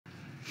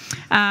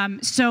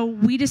So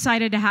we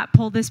decided to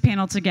pull this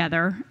panel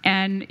together,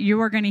 and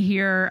you are going to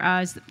hear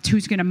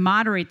who's going to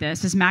moderate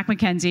this is Mac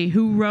MacKenzie,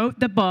 who wrote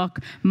the book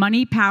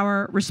Money,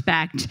 Power,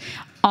 Respect,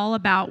 all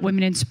about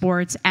women in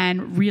sports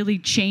and really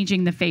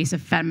changing the face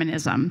of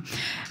feminism.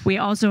 We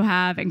also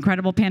have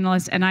incredible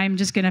panelists, and I'm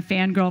just going to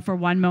fangirl for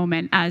one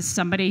moment. As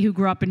somebody who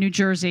grew up in New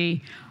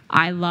Jersey,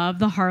 I love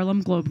the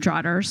Harlem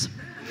Globetrotters.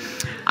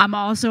 I'm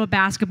also a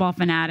basketball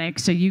fanatic,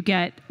 so we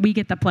get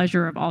the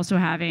pleasure of also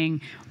having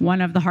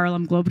one of the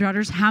Harlem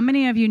Globetrotters. How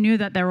many of you knew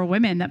that there were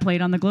women that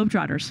played on the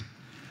Globetrotters?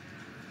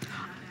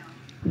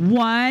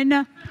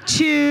 1,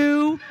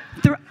 2,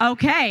 3.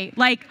 Okay,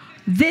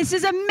 this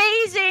is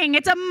amazing.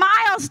 It's a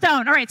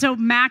milestone. All right, so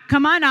Mac,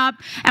 come on up.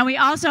 And we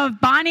also have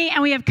Bonnie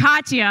and we have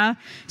Katia.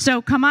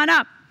 So come on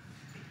up.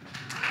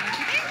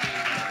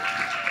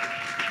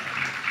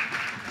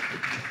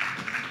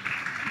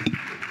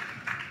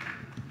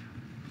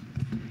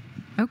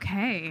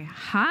 Okay.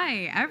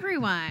 Hi,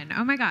 everyone.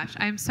 Oh my gosh,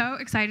 I'm so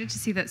excited to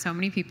see that so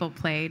many people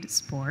played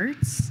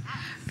sports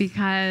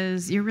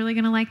because you're really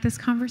going to like this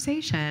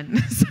conversation.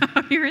 So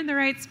you're in the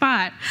right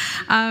spot.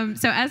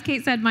 So as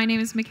Kate said, my name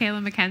is Macaela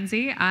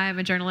MacKenzie. I'm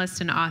a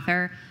journalist and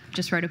author.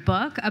 Just wrote a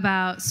book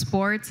about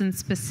sports and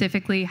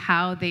specifically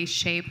how they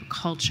shape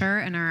culture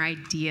and our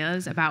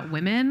ideas about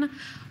women,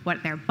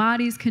 what their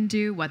bodies can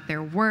do, what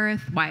they're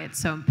worth, why it's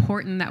so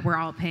important that we're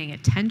all paying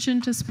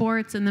attention to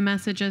sports and the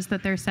messages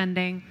that they're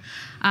sending.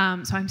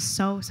 So I'm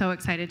so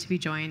excited to be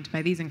joined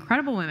by these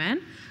incredible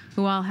women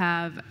who all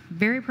have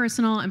very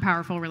personal and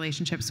powerful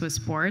relationships with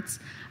sports,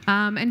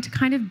 and to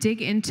kind of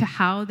dig into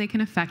how they can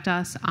affect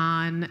us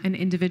on an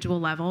individual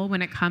level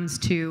when it comes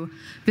to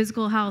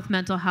physical health,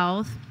 mental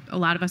health. A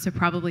lot of us have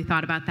probably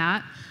thought about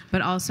that,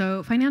 but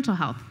also financial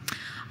health.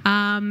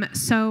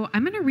 So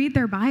I'm going to read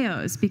their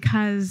bios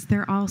because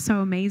they're all so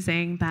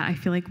amazing that I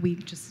feel like we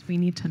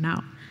need to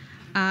know.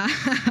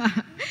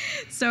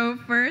 So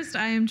first,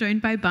 I am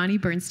joined by Bonnie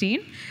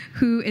Bernstein,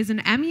 who is an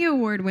Emmy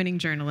Award-winning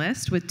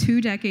journalist with 2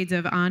 decades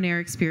of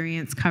on-air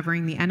experience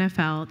covering the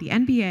NFL, the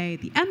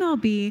NBA, the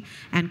MLB,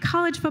 and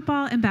college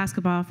football and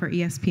basketball for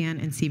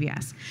ESPN and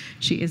CBS.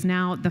 She is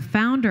now the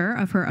founder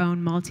of her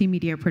own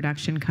multimedia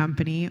production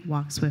company,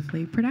 Walk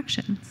Swiftly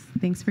Productions.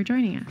 Thanks for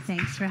joining us.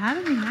 Thanks for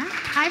having me, Matt.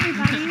 Hi,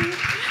 everybody.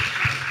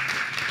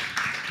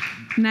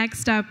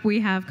 Next up, we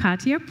have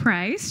Katia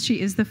Pryce.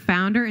 She is the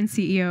founder and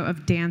CEO of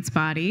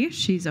DanceBody.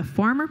 She's a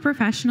former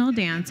professional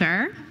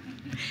dancer.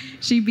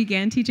 She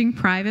began teaching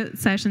private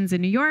sessions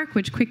in New York,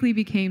 which quickly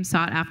became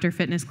sought-after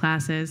fitness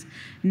classes.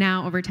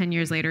 Now, over 10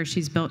 years later,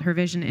 she's built her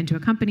vision into a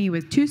company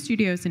with 2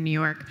 studios in New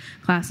York,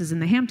 classes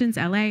in the Hamptons,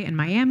 LA, and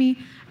Miami,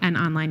 and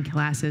online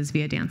classes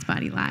via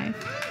DanceBody Live.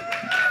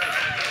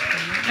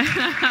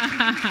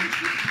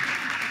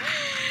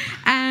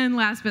 And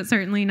last but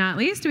certainly not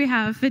least, we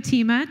have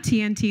Fatima,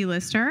 TNT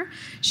lister.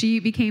 She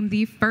became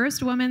the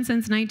first woman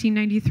since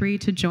 1993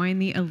 to join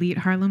the elite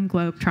Harlem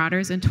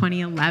Globetrotters in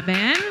 2011.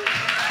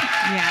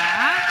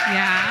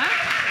 Yeah.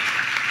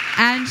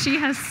 And she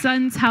has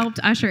since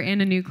helped usher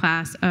in a new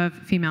class of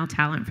female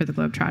talent for the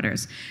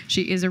Globetrotters.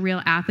 She is a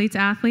real athlete's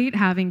athlete,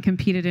 having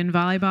competed in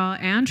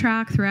volleyball and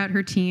track throughout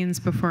her teens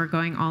before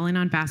going all in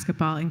on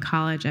basketball in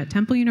college at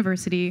Temple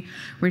University,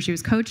 where she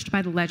was coached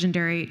by the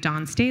legendary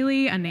Dawn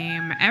Staley, a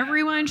name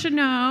everyone should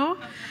know,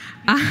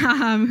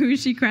 who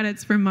she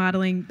credits for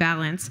modeling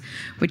balance,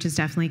 which is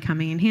definitely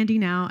coming in handy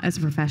now as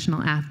a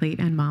professional athlete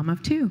and mom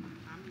of 2.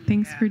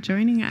 Thanks for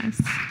joining us.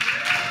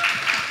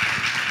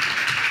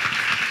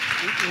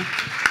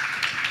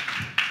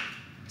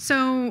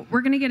 So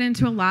we're going to get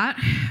into a lot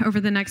over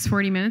the next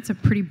 40 minutes, a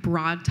pretty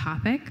broad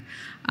topic,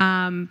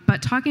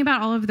 but talking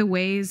about all of the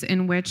ways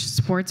in which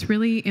sports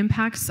really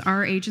impacts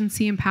our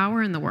agency and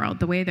power in the world,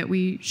 the way that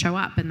we show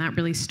up, and that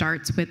really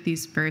starts with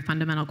these very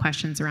fundamental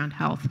questions around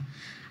health.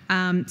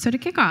 So to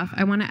kick off,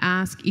 I want to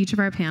ask each of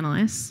our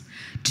panelists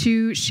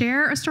to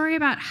share a story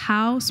about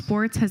how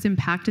sports has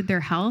impacted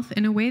their health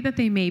in a way that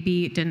they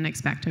maybe didn't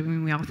expect. I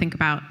mean, we all think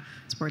about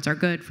sports are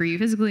good for you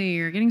physically,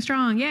 you're getting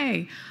strong,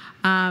 yay.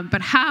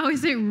 But how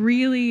is it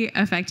really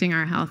affecting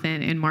our health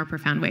in more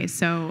profound ways?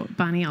 So,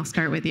 Bonnie, I'll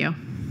start with you.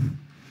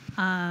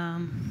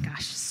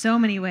 Gosh, so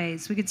many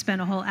ways. We could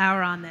spend a whole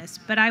hour on this.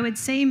 But I would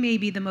say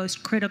maybe the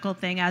most critical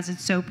thing as it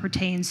so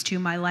pertains to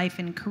my life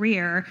and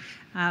career,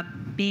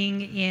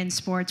 being in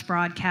sports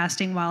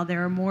broadcasting, while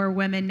there are more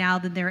women now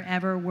than there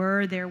ever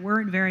were, there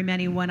weren't very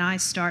many when I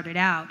started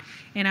out.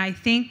 And I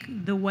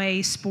think the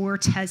way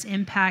sports has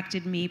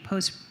impacted me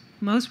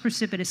most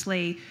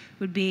precipitously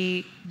would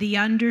be the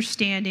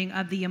understanding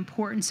of the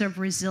importance of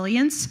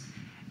resilience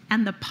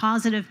and the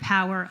positive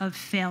power of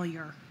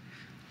failure.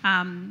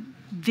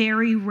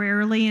 Very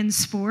rarely in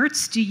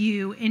sports do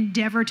you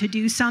endeavor to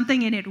do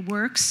something and it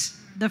works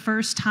the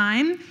first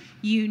time.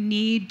 You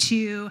need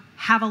to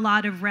have a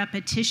lot of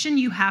repetition.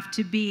 You have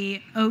to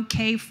be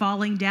okay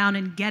falling down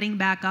and getting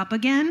back up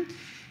again.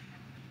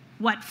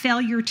 What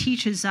failure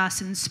teaches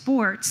us in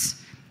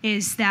sports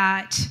is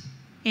that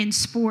in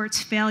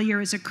sports,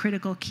 failure is a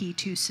critical key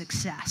to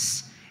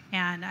success.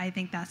 And I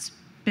think that's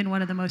been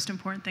one of the most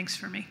important things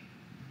for me.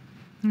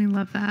 I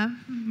love that.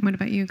 What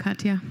about you,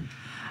 Katia?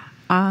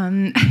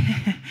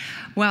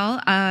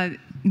 Well,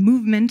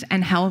 movement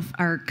and health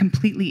are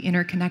completely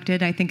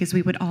interconnected. I think, as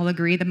we would all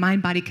agree, the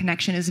mind-body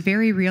connection is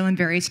very real and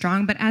very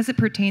strong. But as it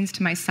pertains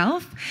to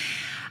myself,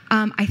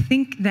 I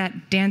think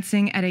that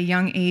dancing at a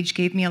young age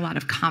gave me a lot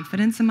of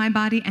confidence in my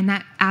body, and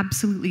that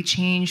absolutely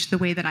changed the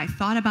way that I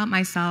thought about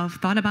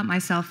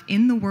myself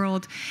in the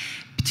world.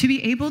 To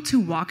be able to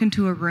walk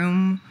into a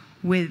room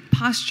with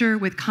posture,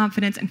 with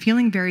confidence, and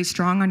feeling very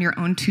strong on your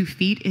own 2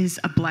 feet is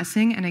a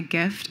blessing and a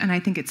gift, and I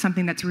think it's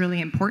something that's really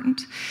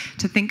important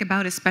to think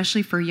about,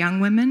 especially for young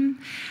women.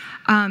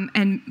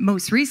 And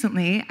most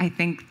recently, I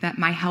think that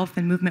my health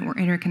and movement were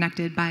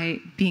interconnected by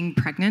being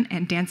pregnant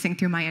and dancing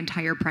through my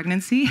entire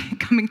pregnancy,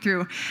 coming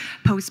through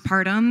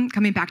postpartum,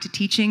 coming back to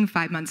teaching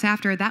 5 months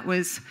after. That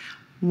was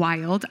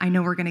wild. I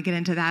know we're going to get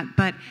into that,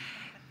 but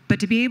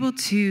to be able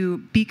to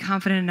be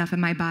confident enough in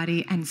my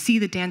body and see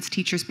the dance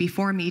teachers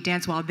before me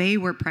dance while they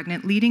were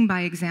pregnant, leading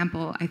by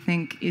example, I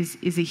think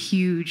is a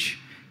huge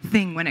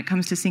thing when it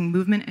comes to seeing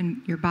movement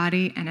in your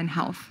body and in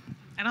health.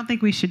 I don't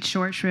think we should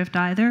short shrift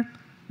either.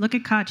 Look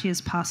at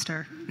Katia's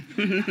posture.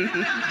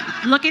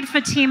 Look at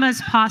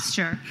Fatima's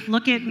posture.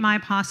 Look at my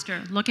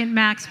posture. Look at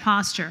Mac's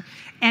posture.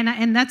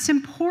 And that's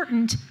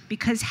important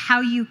because how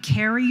you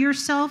carry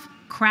yourself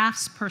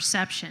crafts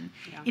perception.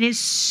 Yeah. It is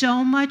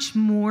so much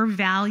more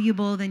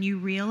valuable than you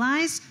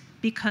realize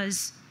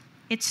because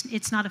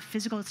it's not a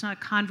physical, it's not a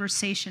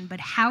conversation, but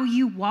how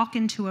you walk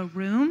into a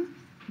room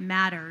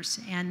matters,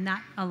 and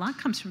that a lot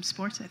comes from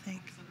sports, I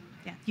think.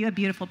 Yeah, you have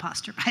beautiful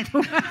posture, by the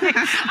way.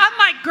 I'm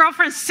like,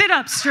 girlfriend, sit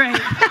up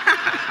straight.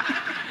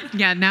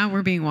 Yeah, now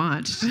we're being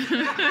watched.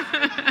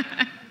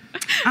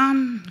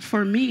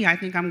 For me, I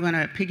think I'm going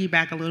to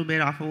piggyback a little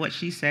bit off of what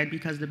she said,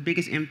 because the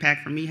biggest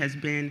impact for me has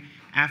been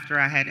after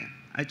I had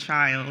a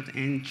child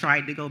and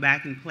tried to go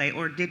back and play,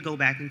 or did go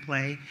back and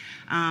play.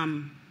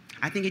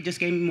 I think it just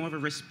gave me more of a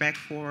respect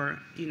for,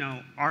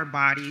 our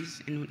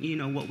bodies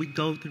and, what we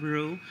go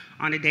through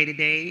on a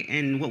day-to-day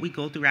and what we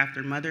go through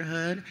after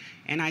motherhood.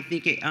 And I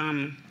think it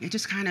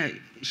just kind of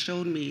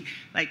showed me,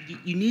 like,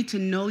 you need to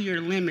know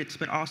your limits,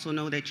 but also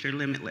know that you're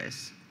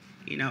limitless,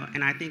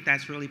 and I think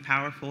that's really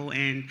powerful.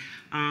 And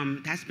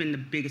that's been the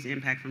biggest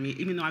impact for me.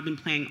 Even though I've been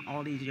playing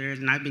all these years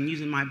and I've been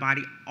using my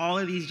body all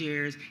of these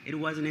years, it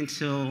wasn't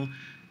until,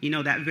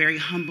 that very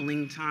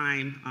humbling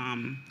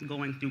time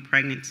going through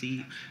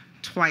pregnancy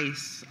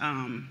twice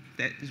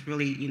that is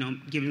really,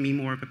 giving me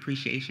more of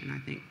appreciation, I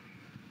think.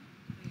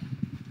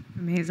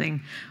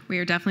 Amazing. We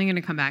are definitely going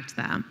to come back to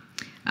that.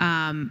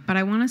 But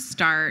I want to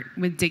start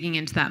with digging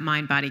into that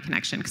mind-body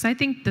connection, because I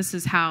think this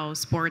is how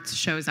sports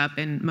shows up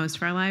in most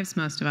of our lives.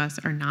 Most of us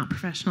are not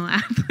professional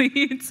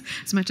athletes,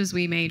 as much as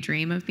we may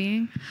dream of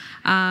being.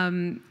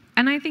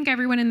 And I think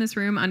everyone in this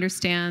room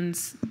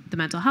understands the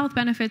mental health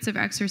benefits of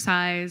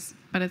exercise,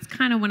 but it's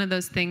kind of one of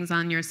those things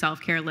on your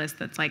self-care list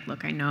that's like,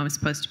 look, I know I'm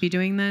supposed to be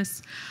doing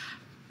this,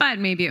 but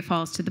maybe it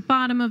falls to the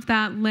bottom of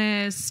that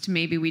list.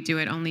 Maybe we do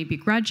it only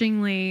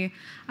begrudgingly.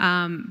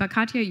 But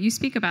Katia, you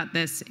speak about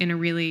this in a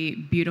really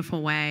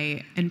beautiful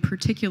way, and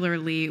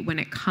particularly when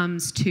it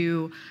comes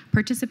to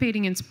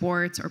participating in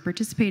sports or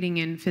participating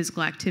in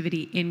physical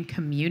activity in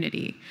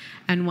community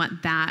and what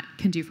that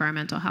can do for our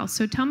mental health.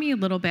 So tell me a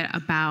little bit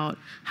about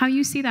how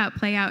you see that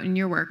play out in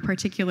your work,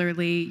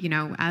 particularly,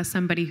 as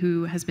somebody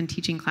who has been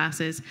teaching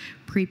classes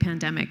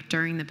pre-pandemic,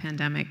 during the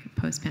pandemic,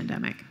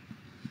 post-pandemic.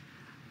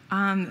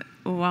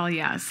 Well,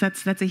 yes,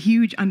 that's a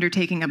huge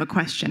undertaking of a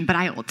question, but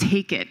I will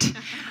take it.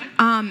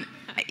 Having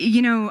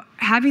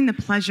the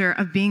pleasure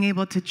of being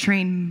able to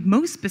train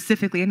most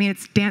specifically,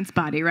 it's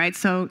DanceBody, right?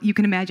 So you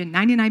can imagine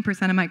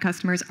 99% of my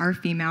customers are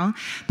female,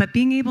 but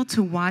being able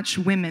to watch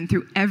women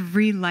through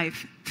every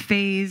life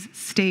phase,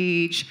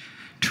 stage,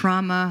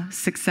 trauma,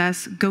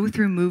 success, go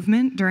through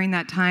movement during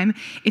that time,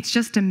 it's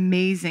just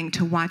amazing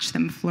to watch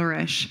them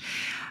flourish.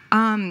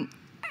 I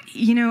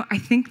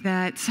think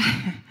that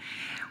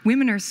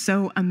women are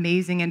so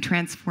amazing and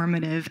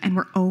transformative, and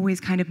we're always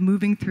kind of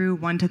moving through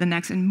one to the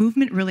next, and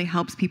movement really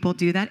helps people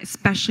do that,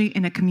 especially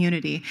in a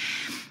community.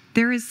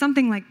 There is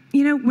something like,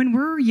 when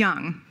we're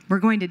young, we're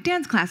going to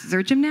dance classes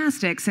or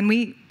gymnastics, and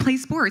we play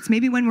sports,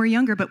 maybe when we're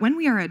younger, but when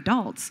we are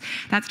adults,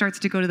 that starts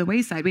to go to the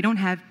wayside. We don't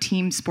have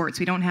team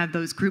sports. We don't have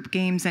those group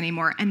games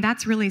anymore, and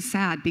that's really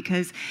sad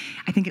because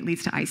I think it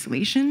leads to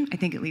isolation. I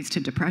think it leads to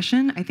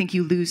depression. I think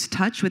you lose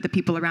touch with the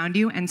people around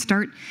you and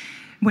start,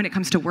 when it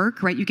comes to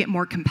work, right, you get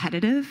more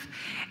competitive.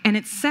 And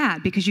it's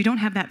sad because you don't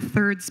have that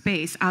third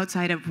space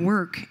outside of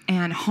work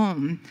and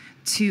home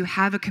to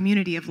have a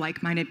community of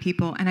like-minded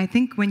people. And I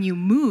think when you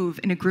move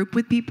in a group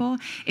with people,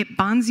 it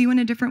bonds you in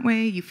a different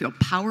way. You feel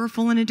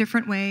powerful in a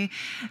different way.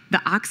 The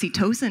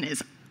oxytocin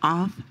is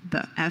off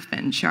the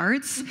effing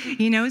charts,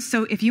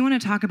 So if you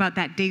want to talk about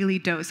that daily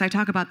dose, I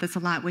talk about this a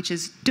lot, which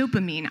is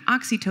dopamine,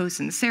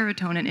 oxytocin,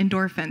 serotonin,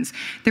 endorphins.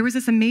 There was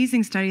this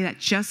amazing study that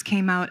just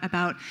came out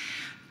about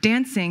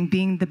dancing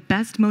being the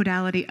best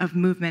modality of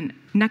movement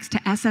next to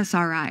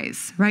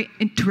SSRIs, right?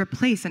 And to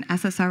replace an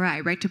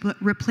SSRI, right? To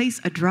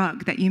replace a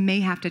drug that you may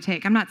have to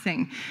take. I'm not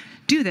saying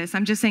do this.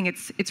 I'm just saying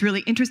it's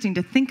really interesting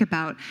to think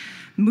about.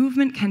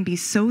 Movement can be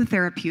so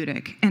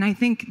therapeutic, and I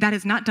think that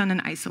is not done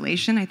in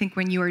isolation. I think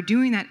when you are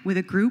doing that with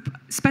a group,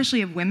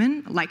 especially of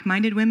women,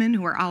 like-minded women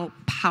who are all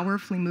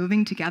powerfully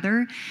moving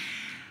together,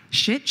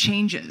 shit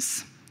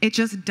changes. It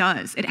just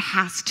does. It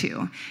has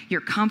to.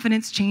 Your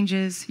confidence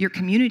changes, your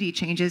community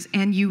changes,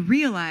 and you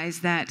realize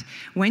that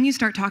when you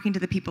start talking to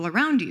the people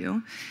around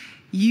you,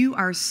 you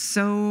are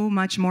so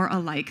much more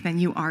alike than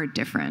you are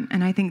different.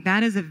 And I think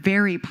that is a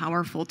very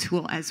powerful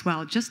tool as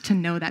well, just to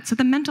know that. So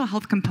the mental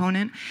health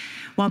component,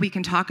 while we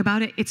can talk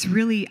about it, it's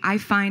really, I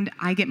find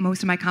I get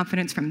most of my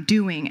confidence from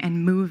doing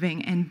and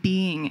moving and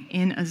being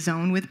in a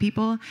zone with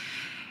people.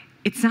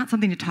 It's not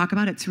something to talk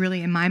about. It's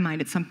really, in my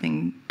mind, it's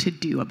something to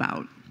do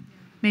about.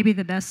 Maybe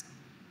the best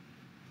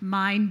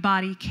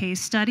mind-body case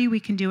study,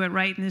 we can do it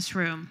right in this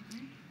room.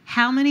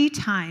 How many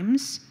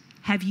times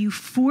have you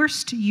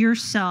forced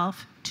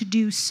yourself to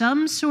do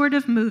some sort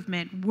of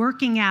movement,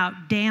 working out,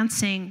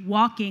 dancing,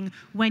 walking,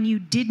 when you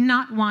did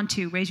not want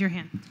to? Raise your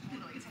hand.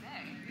 Totally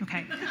today.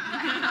 Okay.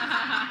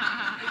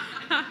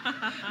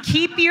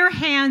 Keep your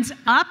hands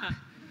up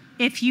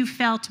if you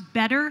felt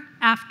better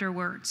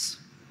afterwards.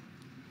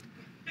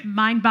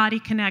 Mind-body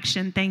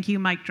connection. Thank you,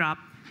 mic drop.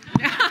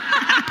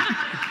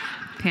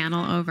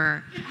 Panel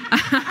over.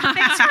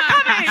 Thanks for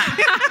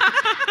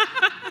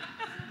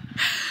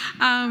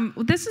coming.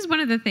 This is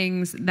one of the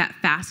things that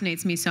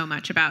fascinates me so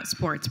much about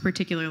sports,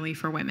 particularly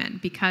for women,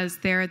 because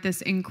they're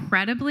this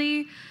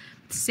incredibly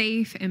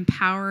safe,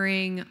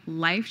 empowering,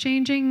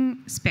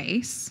 life-changing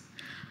space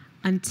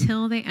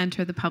until they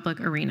enter the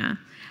public arena.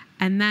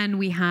 And then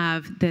we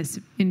have this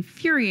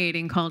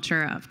infuriating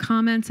culture of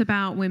comments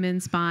about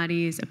women's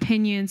bodies,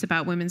 opinions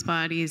about women's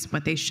bodies,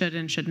 what they should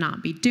and should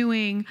not be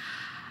doing.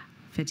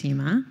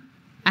 Fatima,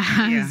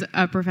 as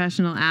a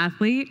professional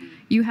athlete,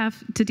 you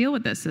have to deal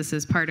with this. This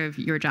is part of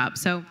your job.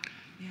 So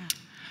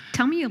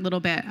tell me a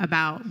little bit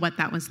about what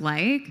that was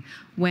like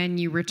when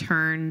you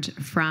returned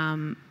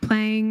from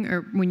playing,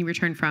 or when you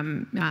returned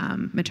from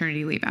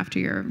maternity leave after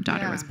your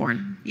daughter was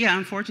born. Yeah,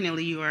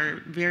 unfortunately, you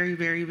are very,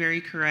 very, very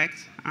correct.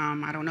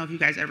 I don't know if you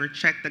guys ever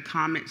checked the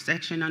comment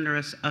section under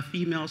a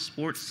female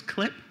sports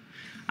clip,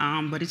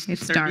 but it's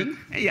disturbing.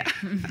 Dark. Yeah.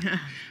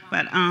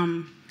 But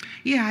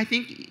yeah, I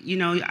think,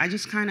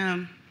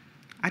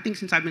 I think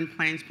since I've been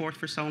playing sports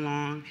for so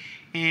long,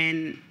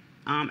 and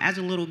as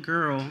a little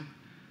girl,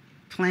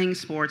 playing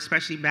sports,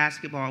 especially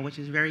basketball, which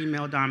is very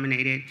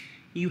male-dominated,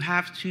 you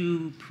have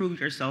to prove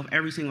yourself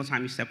every single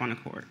time you step on the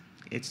court.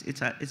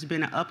 It's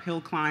been an uphill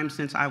climb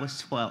since I was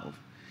 12.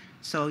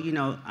 So,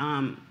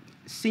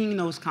 seeing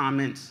those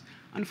comments,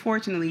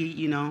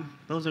 unfortunately,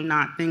 those are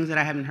not things that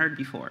I haven't heard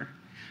before.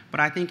 But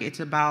I think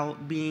it's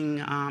about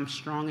being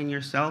strong in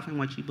yourself and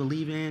what you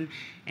believe in,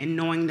 and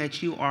knowing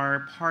that you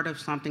are part of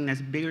something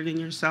that's bigger than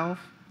yourself.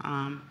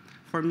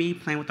 For me,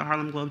 playing with the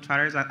Harlem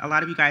Globetrotters, a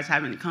lot of you guys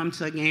haven't come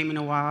to a game in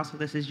a while, so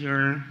this is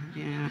your,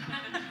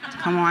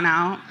 come on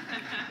out.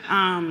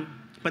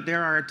 But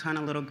there are a ton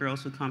of little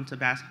girls who come to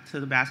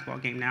the basketball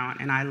game now,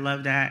 and I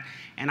love that.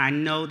 And I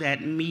know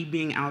that me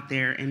being out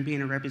there and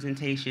being a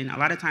representation, a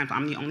lot of times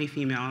I'm the only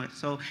female.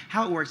 So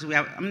how it works is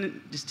I'm going to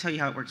just tell you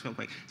how it works real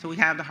quick. So we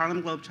have the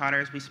Harlem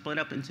Globetrotters. We split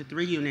up into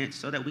 3 units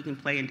so that we can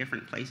play in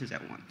different places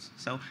at once.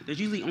 So there's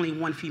usually only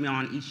 1 female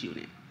on each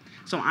unit.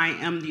 So I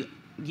am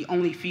the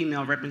only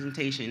female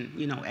representation,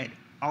 at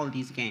all of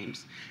these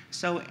games.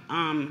 So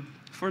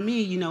for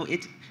me,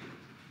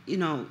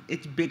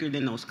 it's bigger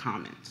than those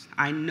comments.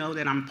 I know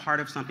that I'm part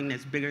of something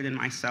that's bigger than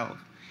myself.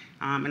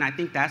 And I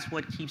think that's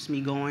what keeps me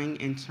going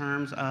in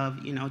terms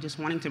of, just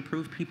wanting to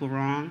prove people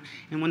wrong.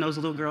 And when those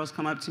little girls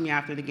come up to me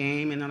after the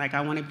game and they're like, I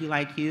want to be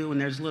like you,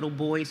 and there's little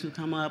boys who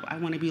come up, I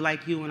want to be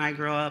like you when I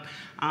grow up,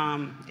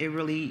 it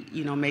really,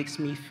 makes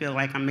me feel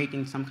like I'm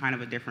making some kind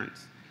of a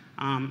difference.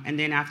 And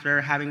then after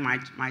having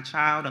my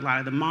child, a lot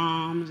of the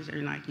moms,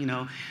 they're like,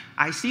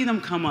 I see them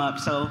come up.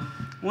 So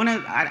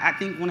I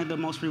think one of the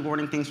most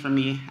rewarding things for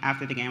me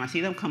after the game, I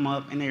see them come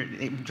up and they're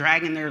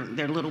dragging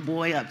their little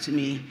boy up to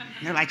me.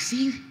 And they're like,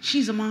 see,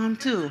 she's a mom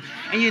too.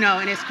 And,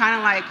 and it's kind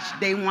of like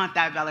they want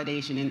that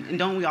validation. And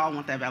don't we all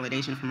want that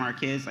validation from our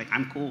kids? Like,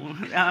 I'm cool.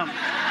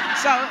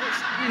 So,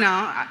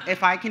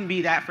 if I can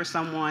be that for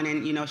someone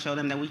and, show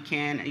them that we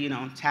can,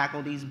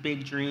 tackle these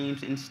big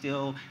dreams and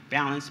still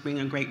balance being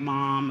a great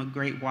mom, a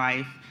great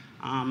wife,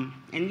 and,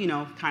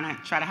 kind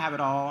of try to have it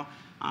all,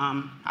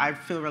 I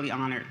feel really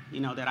honored,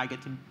 that I get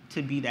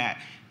to be that.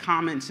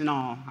 Comments and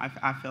all,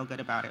 I feel good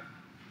about it.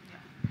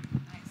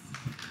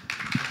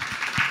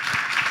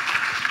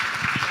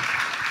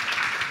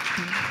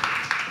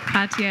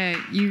 Katia,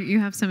 you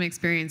have some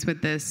experience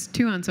with this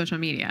too on social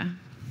media.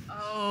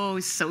 Oh,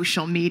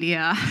 social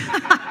media.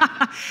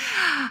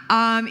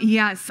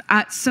 Yes.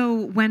 So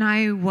when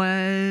I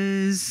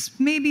was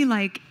maybe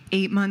like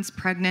 8 months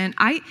pregnant.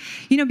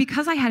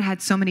 Because I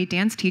had so many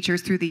dance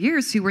teachers through the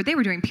years they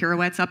were doing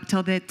pirouettes up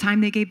till the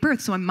time they gave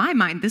birth. So in my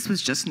mind, this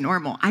was just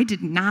normal. I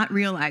did not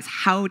realize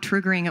how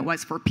triggering it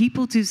was for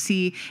people to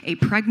see a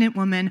pregnant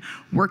woman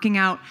working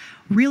out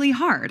really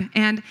hard.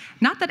 And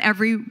not that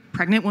every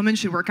pregnant woman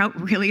should work out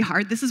really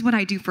hard. This is what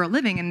I do for a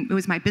living, and it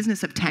was my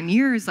business of 10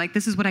 years. Like,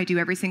 this is what I do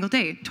every single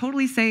day.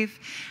 Totally safe.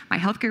 My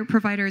healthcare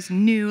providers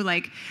knew,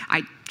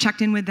 I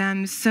checked in with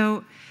them.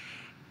 So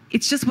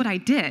it's just what I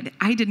did.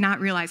 I did not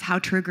realize how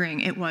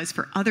triggering it was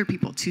for other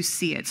people to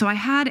see it. So I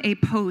had a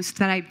post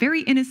that I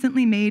very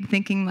innocently made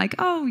thinking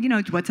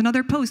what's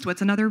another post?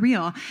 What's another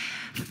reel?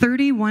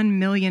 31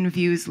 million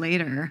views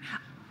later.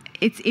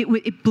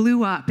 It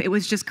blew up. It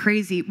was just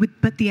crazy.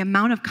 But the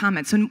amount of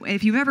comments. So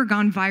if you've ever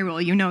gone viral,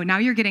 now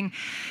you're getting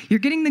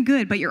the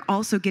good, but you're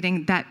also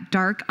getting that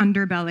dark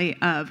underbelly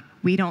of,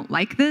 we don't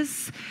like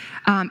this.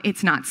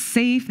 It's not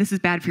safe. This is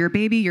bad for your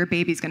baby. Your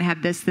baby's going to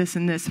have this,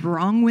 and this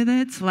wrong with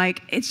it.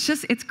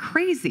 It's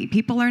crazy.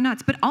 People are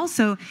nuts. But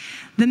also,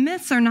 the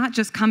myths are not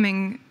just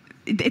coming.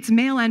 It's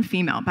male and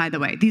female, by the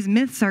way. These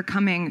myths are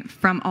coming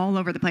from all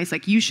over the place.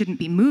 You shouldn't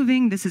be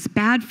moving. This is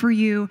bad for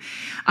you.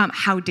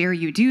 How dare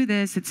you do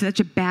this? It's such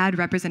a bad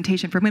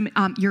representation for women.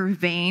 You're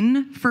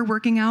vain for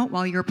working out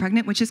while you're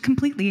pregnant, which is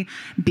completely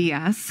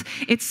BS.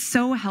 It's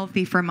so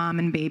healthy for mom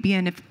and baby.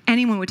 And if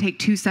anyone would take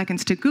 2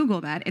 seconds to Google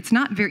that,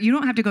 you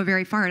don't have to go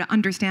very far to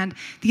understand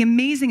the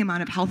amazing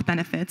amount of health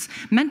benefits,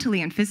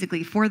 mentally and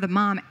physically, for the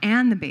mom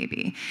and the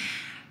baby.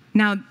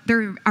 Now,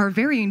 there are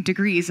varying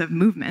degrees of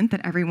movement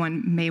that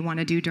everyone may want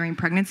to do during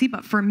pregnancy,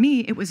 but for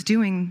me, it was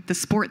doing the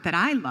sport that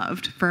I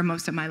loved for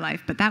most of my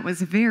life, but that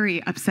was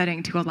very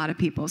upsetting to a lot of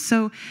people.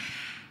 So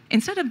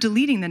instead of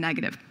deleting the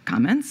negative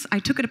comments, I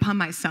took it upon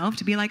myself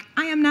to be I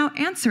am now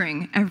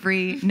answering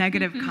every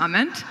negative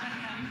comment.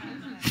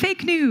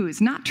 Fake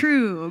news, not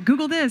true,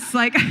 Google this.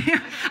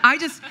 I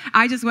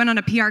just went on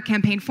a PR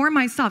campaign for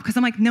myself because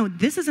I'm no,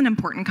 this is an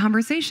important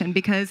conversation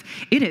because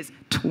it is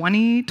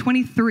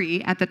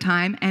 2023 at the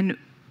time and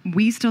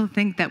we still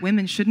think that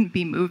women shouldn't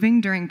be moving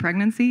during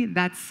pregnancy.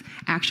 That's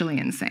actually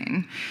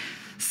insane.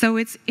 So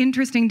it's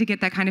interesting to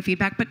get that kind of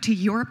feedback. But to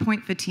your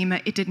point,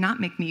 Fatima, it did not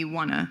make me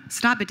want to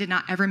stop. It did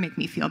not ever make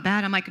me feel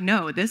bad. I'm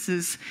no, this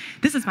is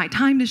my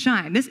time to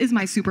shine. This is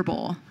my Super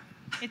Bowl.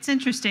 It's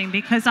interesting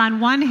because on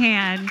one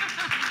hand,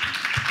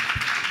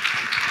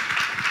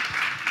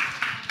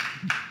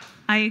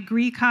 I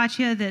agree,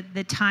 Katia, that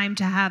the time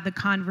to have the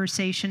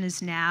conversation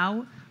is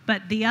now.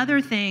 But the other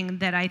thing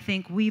that I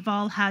think we've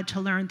all had to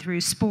learn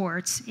through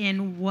sports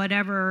in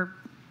whatever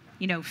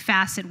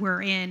facet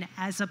we're in,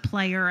 as a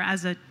player,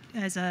 as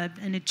an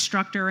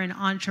instructor, an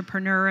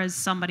entrepreneur, as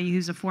somebody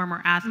who's a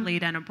former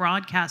athlete and a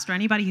broadcaster,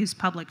 anybody who's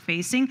public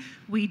facing,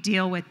 we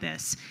deal with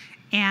this.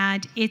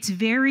 And it's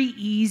very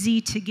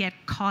easy to get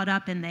caught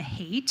up in the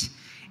hate.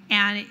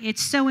 And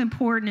it's so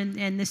important,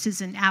 and this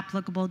isn't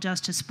applicable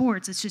just to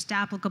sports, it's just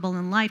applicable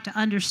in life, to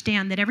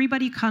understand that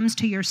everybody comes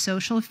to your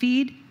social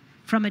feed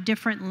from a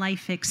different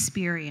life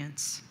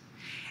experience.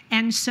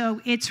 And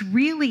so it's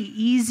really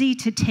easy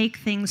to take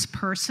things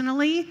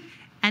personally.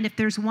 And if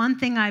there's one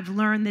thing I've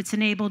learned that's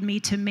enabled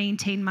me to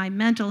maintain my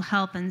mental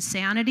health and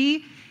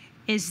sanity,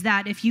 is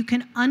that if you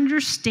can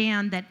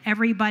understand that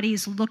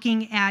everybody's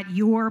looking at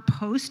your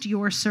post,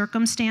 your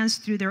circumstance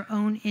through their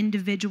own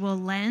individual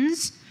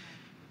lens,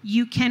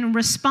 you can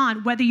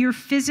respond, whether you're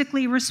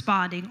physically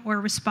responding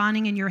or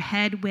responding in your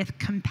head with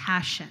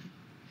compassion.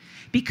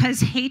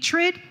 Because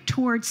hatred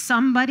towards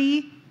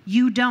somebody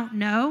you don't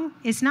know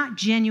is not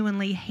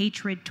genuinely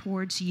hatred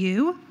towards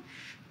you.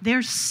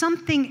 There's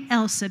something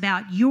else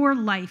about your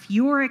life,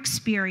 your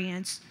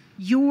experience,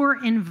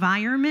 your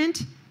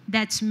environment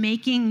that's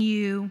making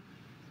you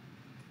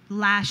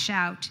lash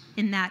out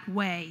in that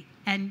way,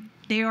 and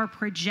they are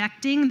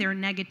projecting their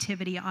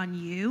negativity on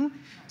you.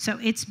 So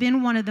it's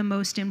been one of the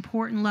most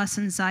important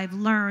lessons I've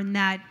learned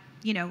that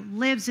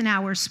lives in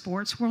our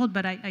sports world,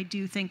 but I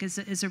do think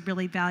is a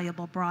really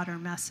valuable broader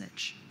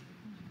message.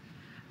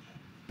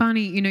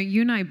 Bonnie,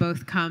 you and I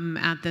both come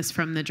at this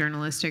from the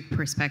journalistic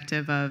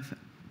perspective of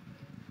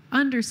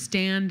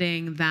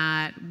understanding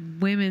that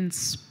women's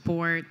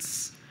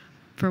sports,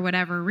 for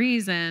whatever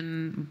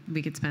reason,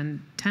 we could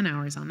spend 10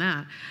 hours on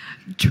that,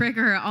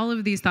 trigger all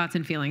of these thoughts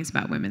and feelings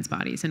about women's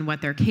bodies and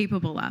what they're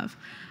capable of.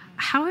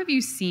 How have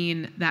you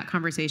seen that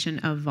conversation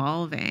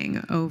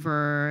evolving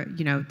over,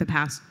 the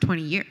past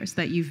 20 years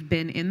that you've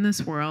been in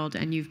this world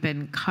and you've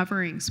been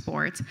covering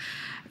sports,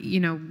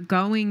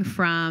 going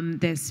from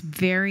this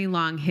very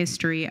long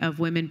history of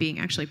women being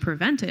actually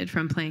prevented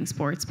from playing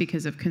sports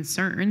because of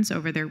concerns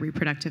over their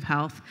reproductive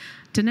health,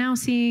 to now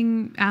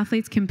seeing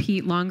athletes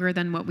compete longer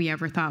than what we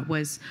ever thought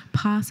was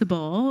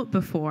possible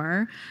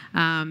before,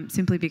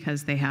 simply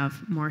because they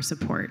have more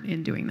support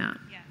in doing that?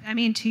 Yeah. I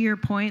mean, to your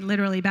point,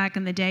 literally back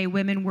in the day,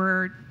 women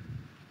were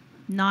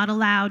not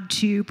allowed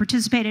to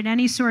participate in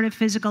any sort of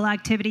physical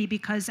activity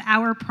because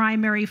our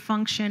primary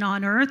function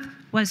on Earth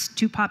was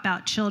to pop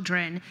out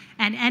children.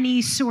 And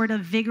any sort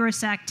of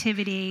vigorous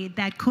activity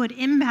that could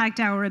impact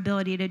our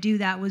ability to do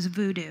that was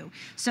voodoo.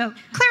 So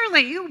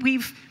clearly,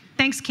 we've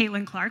Thanks,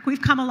 Caitlin Clark.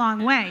 We've come a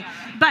long way.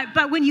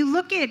 But when you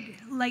look at,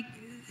 like,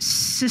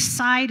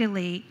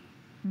 societally,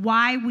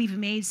 why we've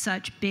made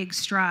such big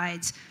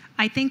strides,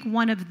 I think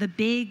one of the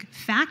big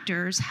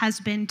factors has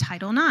been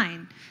Title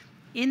IX.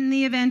 In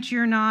the event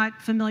you're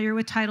not familiar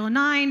with Title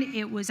IX,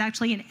 it was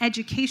actually an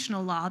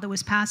educational law that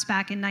was passed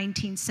back in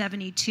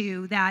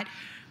 1972 that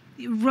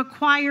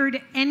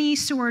required any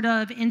sort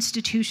of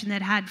institution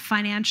that had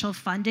financial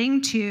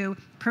funding to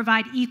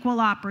provide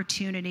equal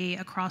opportunity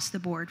across the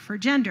board for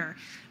gender.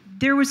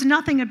 There was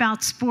nothing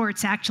about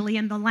sports actually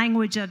in the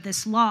language of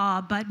this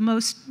law, but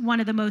one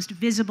of the most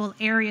visible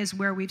areas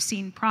where we've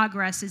seen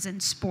progress is in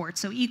sports.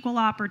 So equal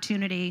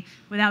opportunity,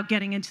 without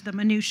getting into the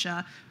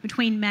minutia,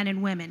 between men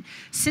and women.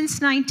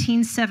 Since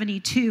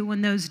 1972,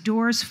 when those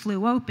doors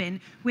flew open,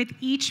 with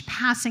each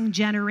passing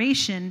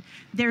generation,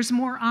 there's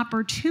more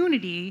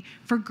opportunity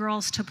for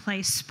girls to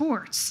play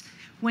sports.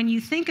 When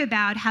you think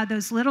about how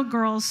those little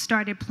girls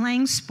started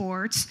playing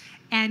sports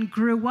and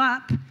grew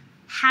up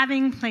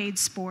having played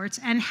sports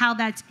and how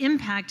that's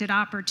impacted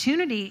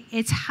opportunity,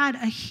 it's had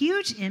a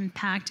huge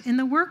impact in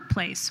the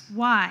workplace.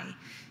 Why?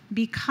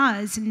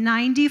 Because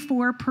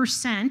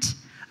 94%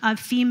 of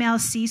female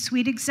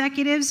C-suite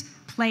executives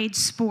played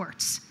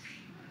sports.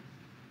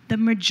 The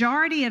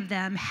majority of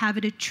them have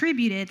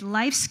attributed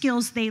life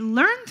skills they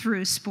learned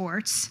through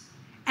sports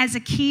as a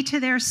key to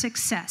their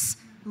success: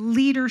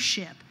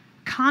 leadership,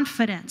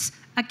 confidence,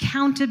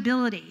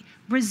 accountability,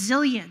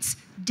 resilience,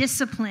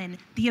 discipline,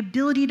 the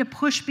ability to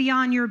push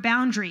beyond your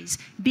boundaries,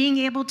 being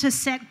able to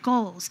set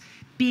goals,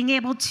 being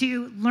able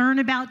to learn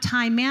about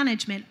time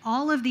management.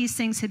 All of these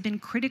things have been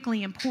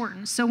critically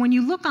important. So when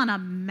you look on a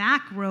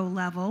macro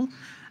level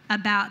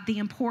about the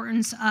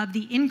importance of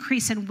the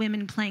increase in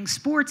women playing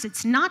sports,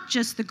 it's not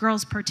just the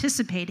girls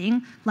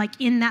participating, like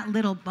in that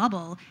little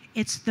bubble.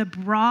 It's the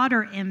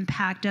broader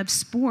impact of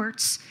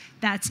sports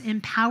that's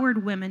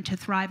empowered women to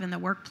thrive in the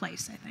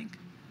workplace, I think.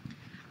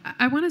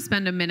 I want to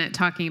spend a minute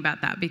talking about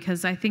that,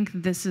 because I think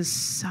this is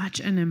such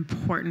an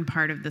important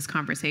part of this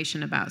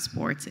conversation about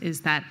sports,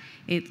 is that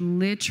it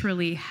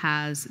literally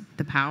has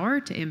the power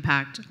to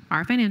impact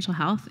our financial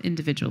health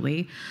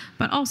individually,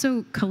 but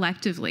also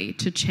collectively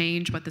to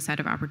change what the set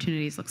of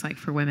opportunities looks like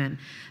for women.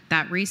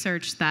 That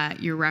research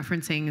that you're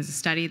referencing is a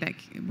study that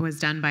was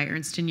done by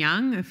Ernst &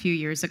 Young a few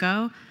years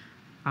ago.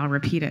 I'll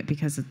repeat it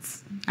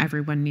because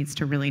everyone needs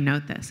to really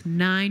note this.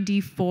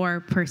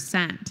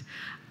 94%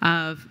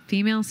 of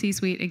female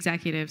C-suite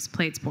executives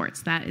played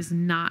sports. That is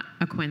not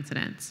a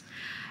coincidence.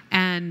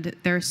 And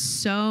there's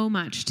so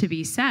much to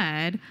be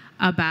said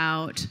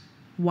about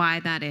why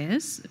that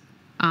is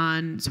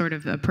on sort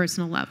of a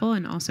personal level,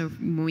 and also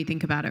when we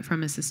think about it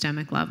from a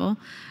systemic level.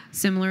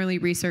 Similarly,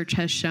 research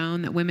has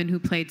shown that women who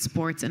played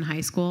sports in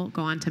high school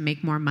go on to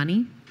make more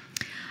money.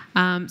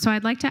 So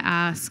I'd like to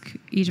ask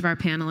each of our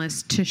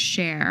panelists to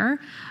share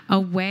a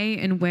way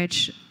in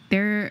which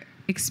their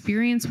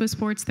experience with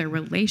sports, their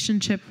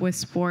relationship with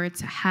sports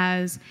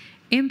has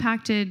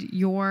impacted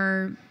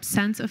your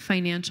sense of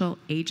financial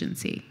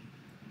agency.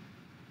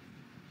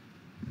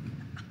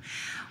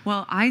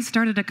 Well, I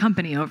started a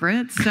company over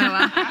it, so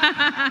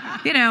I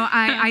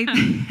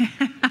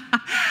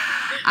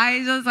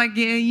was like,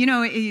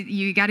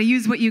 you got to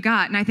use what you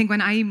got. And I think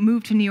when I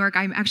moved to New York,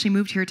 I actually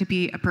moved here to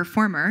be a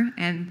performer,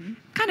 and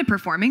kind of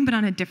performing, but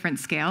on a different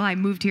scale. I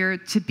moved here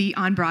to be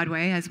on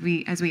Broadway, as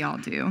we all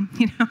do,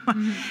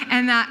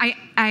 And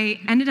I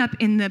ended up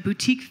in the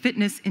boutique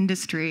fitness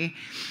industry,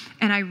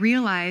 and I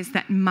realized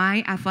that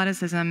my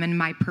athleticism and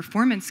my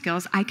performance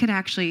skills, I could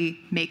actually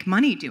make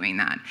money doing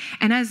that.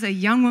 And as a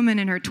young woman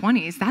in her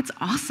 20s, that's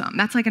awesome.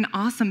 That's like an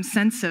awesome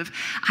sense of,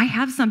 I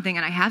have something,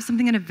 and I have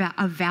something of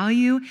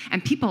value,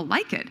 and people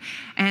like it,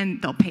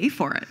 and they'll pay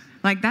for it.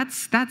 Like,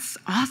 that's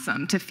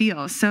awesome to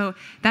feel. So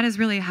that is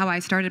really how I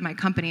started my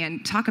company.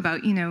 And talk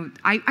about,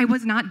 I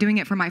was not doing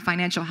it for my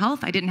financial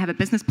health. I didn't have a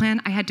business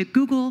plan. I had to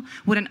Google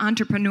what an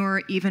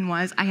entrepreneur even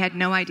was. I had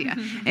no idea.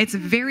 It's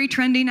very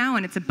trendy now,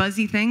 and it's a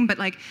buzzy thing. But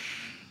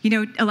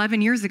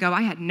 11 years ago,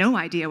 I had no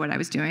idea what I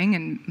was doing.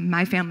 And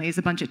my family is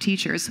a bunch of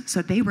teachers,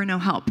 so they were no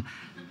help.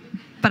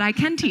 But I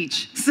can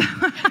teach. So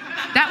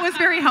that was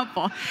very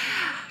helpful.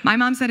 My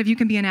mom said, if you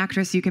can be an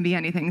actress, you can be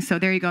anything. So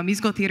there you go,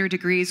 musical theater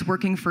degrees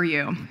working for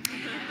you.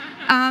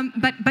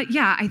 But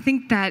yeah, I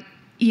think that,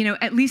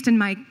 at least in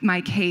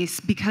my case,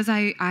 because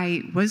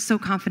I was so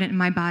confident in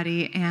my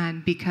body,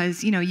 and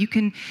because, you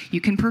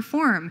can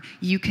perform,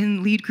 you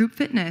can lead group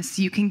fitness,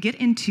 you can get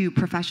into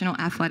professional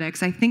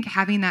athletics. I think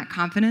having that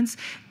confidence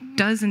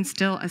does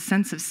instill a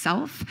sense of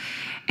self.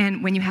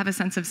 And when you have a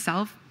sense of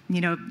self, you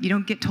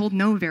don't get told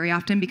no very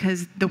often,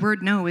 because the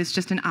word no is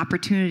just an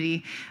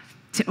opportunity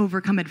to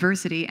overcome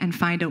adversity and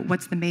find out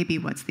what's the maybe,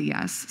 what's the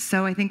yes.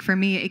 So I think for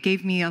me, it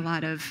gave me a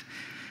lot of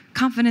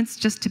confidence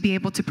just to be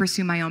able to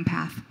pursue my own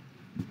path.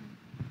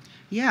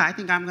 Yeah, I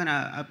think I'm going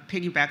to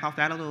piggyback off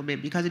that a little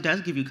bit, because it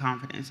does give you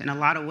confidence in a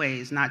lot of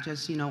ways, not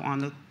just, on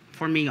the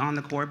for me on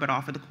the court, but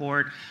off of the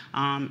court.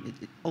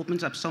 It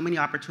opens up so many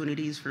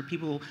opportunities for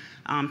people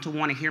to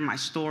want to hear my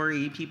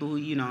story, people who,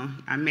 you know,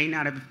 I may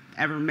not have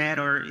ever met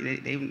or they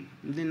didn't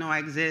know I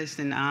exist.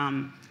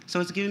 And so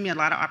it's given me a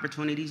lot of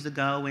opportunities to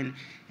go and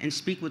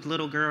speak with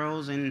little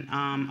girls and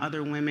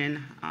other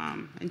women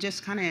and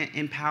just kind of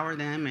empower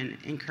them and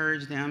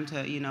encourage them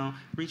to, you know,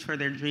 reach for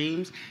their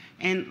dreams.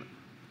 And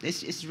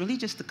it's really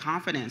just the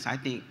confidence, I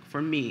think,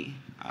 for me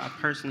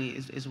personally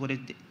is what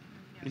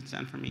it's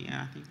done for me.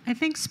 Yeah, I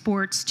think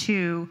sports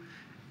too,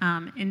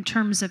 in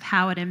terms of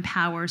how it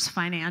empowers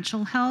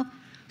financial health,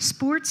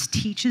 sports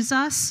teaches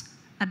us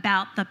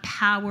about the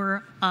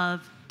power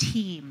of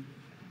team.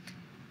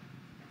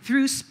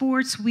 Through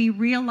sports, we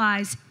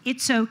realize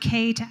it's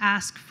okay to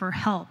ask for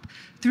help.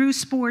 Through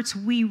sports,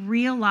 we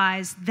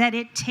realize that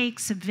it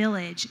takes a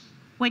village.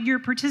 When you're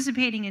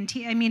participating in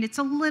team, I mean, it's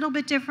a little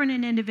bit different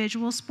in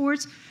individual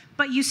sports,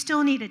 but you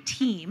still need a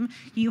team.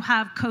 You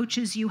have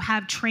coaches, you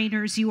have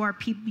trainers, you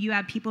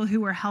have people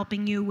who are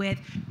helping you with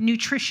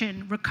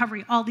nutrition,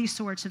 recovery, all these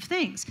sorts of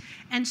things.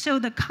 And so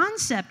the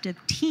concept of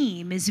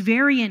team is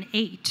very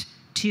innate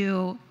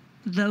to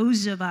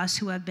those of us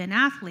who have been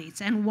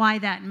athletes. And why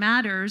that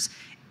matters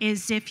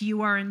is if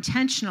you are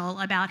intentional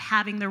about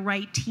having the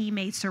right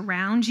teammates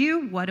around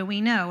you. What do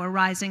we know? A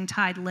rising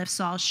tide lifts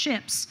all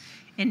ships.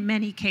 In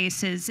many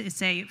cases,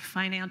 it's a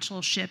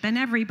financial ship, and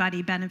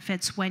everybody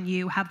benefits when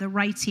you have the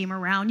right team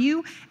around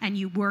you and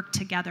you work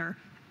together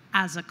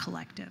as a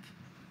collective.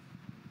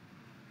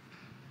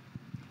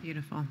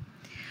 Beautiful.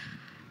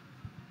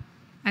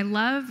 I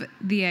love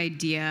the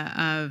idea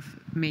of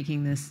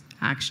making this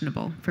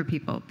actionable for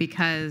people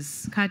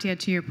because, Katia,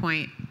 to your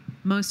point,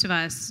 most of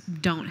us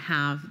don't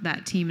have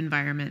that team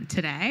environment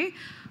today.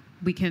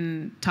 We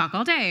can talk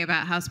all day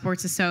about how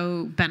sports is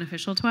so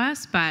beneficial to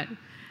us, but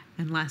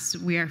unless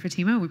we are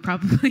Fatima, we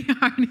probably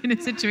aren't in a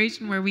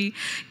situation where we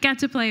get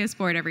to play a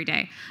sport every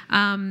day.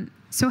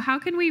 So how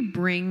can we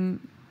bring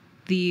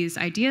these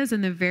ideas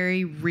and the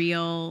very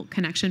real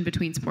connection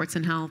between sports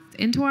and health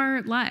into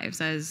our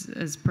lives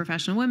as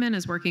professional women,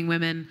 as working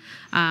women?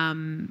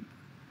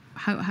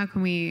 How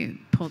can we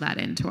pull that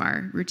into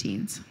our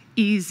routines?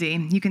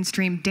 Easy. You can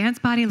stream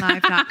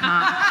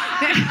DanceBodyLive.com.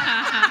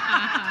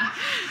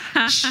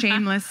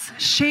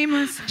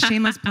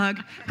 Shameless plug.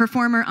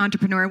 Performer,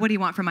 entrepreneur. What do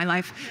you want from my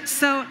life?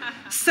 So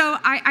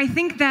I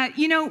think that,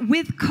 you know,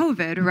 with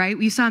COVID, right,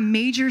 we saw a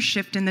major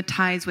shift in the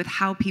tides with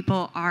how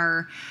people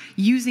are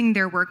using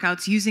their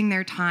workouts, using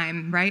their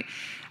time, right?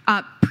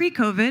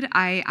 Pre-COVID,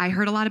 I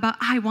heard a lot about,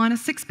 I want a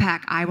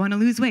six-pack, I want to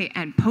lose weight.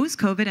 And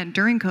post-COVID and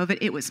during COVID,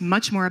 it was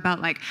much more about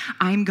like,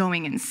 I'm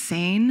going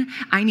insane.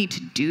 I need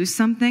to do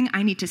something.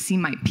 I need to see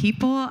my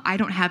people. I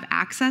don't have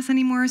access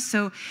anymore.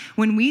 So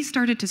when we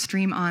started to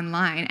stream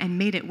online and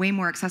made it way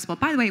more accessible,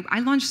 by the way,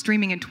 I launched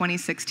streaming in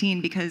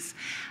 2016 because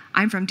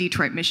I'm from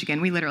Detroit,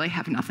 Michigan. We literally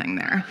have nothing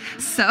there.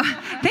 So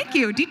thank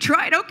you,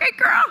 Detroit. Okay,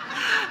 girl.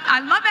 I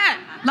love it.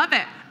 Love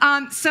it.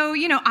 So,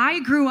 you know, I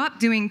grew up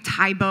doing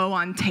Taibo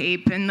on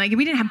tape, and like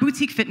we didn't have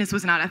boutique fitness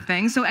was not a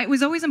thing. So it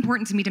was always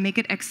important to me to make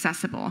it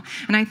accessible.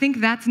 And I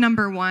think that's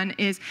number one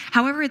is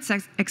however it's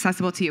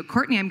accessible to you.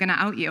 Courtney, I'm going to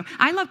out you.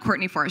 I love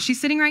Courtney for it. She's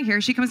sitting right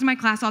here. She comes to my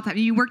class all the time.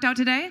 You worked out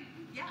today?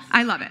 Yes.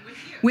 I love it.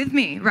 With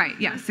me, right.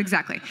 Yes,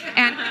 exactly.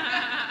 And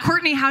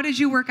Courtney, how did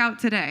you work out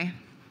today?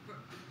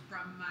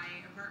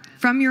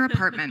 From your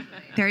apartment.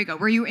 There you go.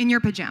 Were you in your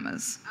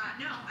pajamas?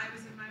 No, I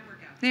was in my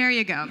workout. There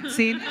you go.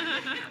 See?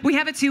 We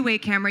have a two-way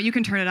camera. You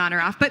can turn it on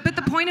or off. But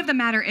the point of the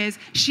matter is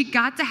she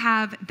got to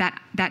have that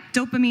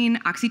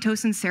dopamine,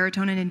 oxytocin,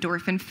 serotonin,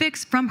 endorphin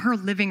fix from her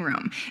living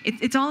room.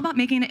 It's all about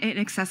making it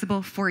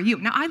accessible for you.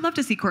 Now, I'd love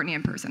to see Courtney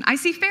in person. I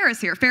see Ferris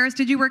here. Ferris,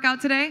 did you work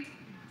out today?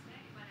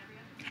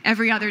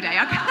 Every other day.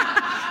 Okay.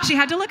 She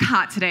had to look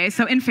hot today,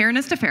 so in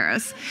fairness to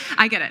Ferris,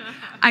 I get it.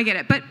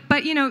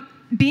 But you know,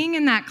 being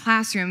in that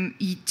classroom,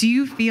 do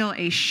you feel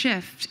a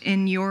shift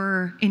in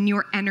your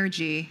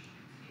energy?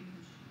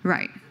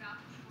 Right. It's about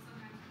the people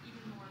sometimes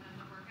even more than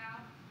the workout.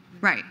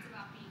 Right. It's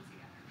about being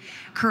together.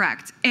 Yeah.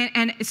 Correct.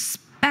 And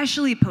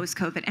especially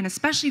post-COVID, and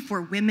especially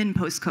for women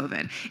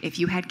post-COVID. If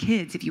you had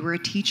kids, if you were a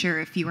teacher,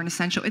 if you were an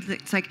essential,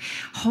 it's like,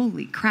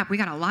 holy crap, we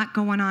got a lot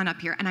going on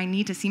up here, and I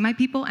need to see my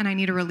people, and I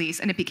need a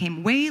release. And it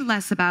became way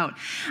less about,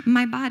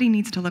 my body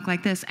needs to look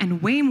like this, and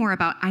way more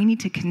about, I need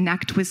to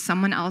connect with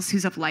someone else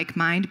who's of like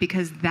mind,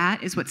 because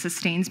that is what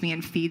sustains me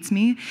and feeds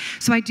me.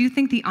 So I do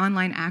think the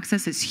online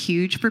access is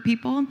huge for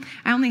people.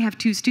 I only have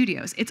 2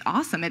 studios. It's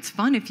awesome. It's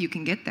fun if you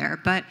can get there.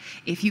 But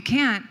if you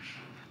can't,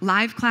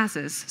 live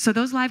classes. So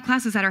those live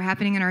classes that are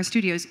happening in our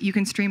studios, you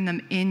can stream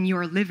them in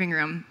your living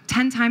room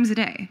 10 times a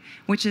day,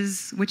 which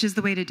is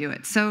the way to do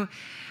it. So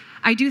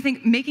I do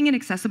think making it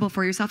accessible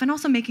for yourself and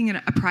also making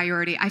it a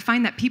priority. I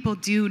find that people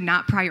do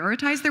not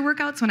prioritize their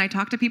workouts. When I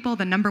talk to people,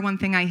 the number one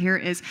thing I hear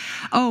is,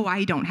 oh,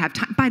 I don't have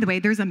time. By the way,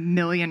 there's a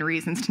million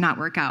reasons to not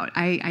work out.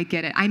 I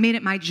get it. I made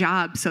it my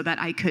job so that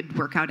I could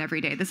work out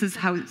every day. This is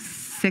how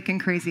sick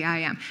and crazy I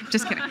am.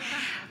 Just kidding.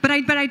 But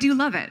I do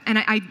love it. And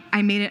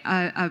I made it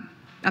a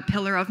a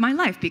pillar of my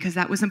life because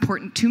that was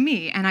important to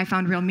me. And I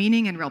found real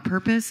meaning and real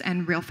purpose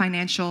and real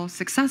financial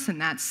success in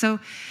that. So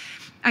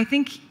I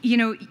think,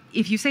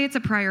 if you say it's a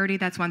priority,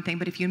 that's one thing.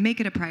 But if you make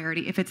it a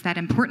priority, if it's that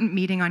important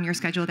meeting on your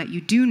schedule that you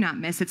do not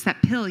miss, it's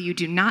that pill you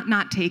do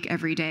not take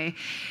every day.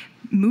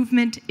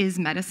 Movement is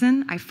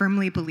medicine. I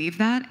firmly believe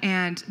that.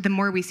 And the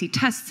more we see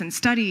tests and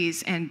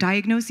studies and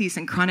diagnoses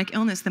and chronic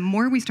illness, the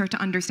more we start to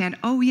understand,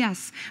 oh,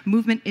 yes,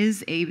 movement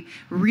is a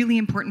really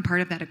important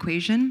part of that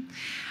equation.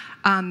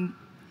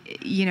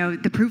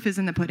 The proof is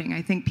in the pudding.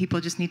 I think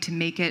people just need to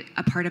make it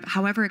a part of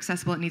however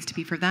accessible it needs to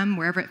be for them,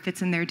 wherever it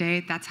fits in their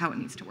day, that's how it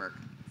needs to work.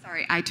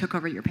 Sorry, I took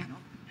over your panel.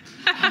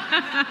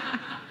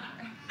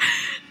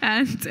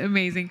 That's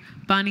amazing.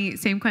 Bonnie,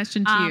 same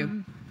question to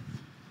you.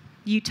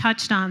 You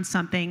touched on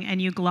something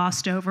and you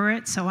glossed over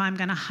it, so I'm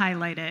going to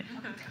highlight it.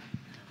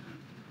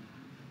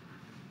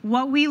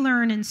 What we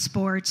learn in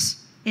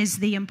sports is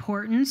the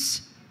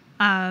importance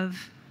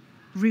of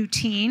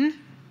routine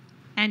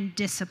and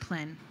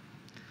discipline.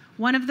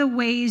 One of the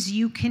ways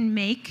you can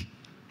make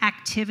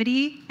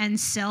activity and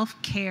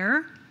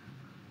self-care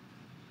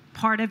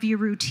part of your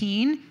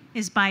routine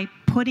is by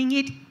putting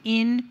it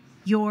in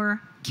your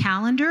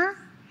calendar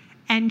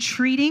and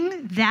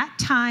treating that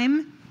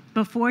time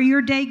before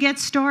your day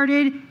gets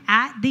started,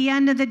 at the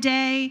end of the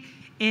day.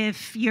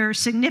 If your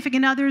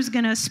significant other is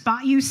going to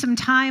spot you some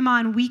time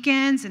on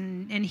weekends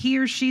and he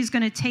or she's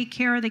going to take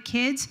care of the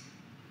kids,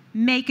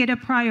 make it a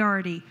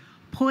priority.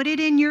 Put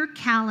it in your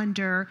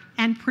calendar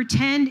and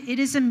pretend it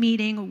is a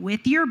meeting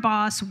with your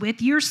boss,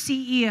 with your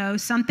CEO,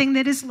 something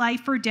that is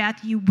life or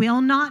death. You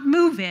will not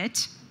move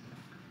it.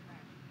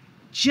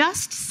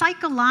 Just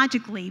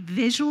psychologically,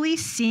 visually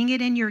seeing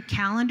it in your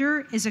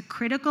calendar is a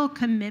critical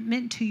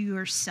commitment to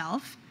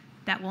yourself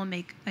that will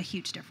make a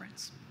huge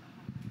difference.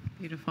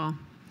 Beautiful.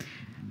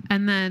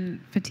 And then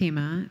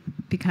Fatima,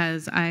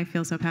 because I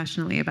feel so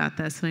passionately about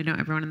this, and I know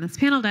everyone in this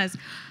panel does,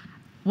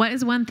 what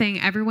is one thing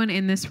everyone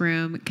in this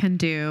room can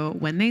do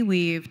when they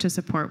leave to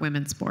support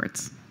women's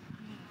sports?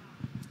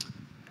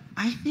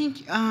 I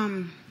think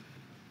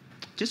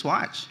just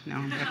watch. No,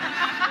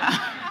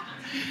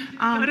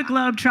 I'm Go to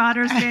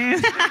Globetrotters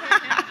games.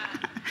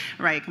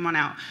 Right, come on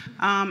out.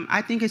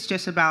 I think it's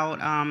just about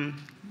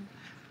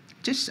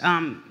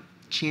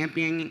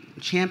championing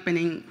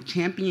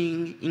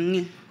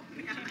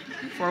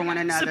for one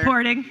another.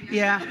 Supporting.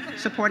 Yeah,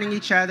 supporting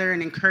each other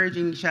and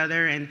encouraging each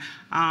other. And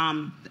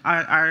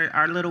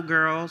our little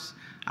girls,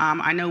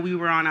 I know we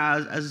were on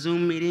a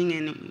Zoom meeting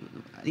and,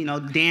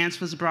 dance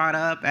was brought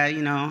up, as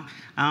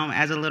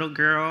a little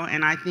girl.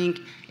 And I think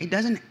it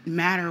doesn't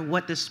matter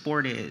what the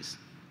sport is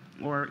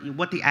or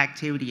what the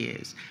activity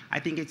is. I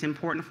think it's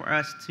important for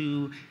us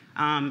to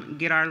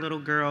get our little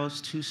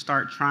girls to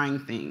start trying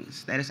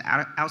things that is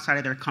outside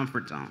of their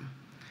comfort zone.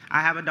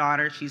 I have a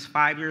daughter, she's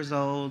 5 years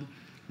old,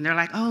 and they're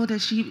like, oh,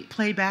 does she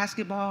play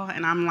basketball?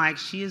 And I'm like,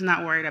 she is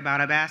not worried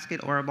about a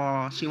basket or a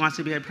ball. She wants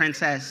to be a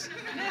princess.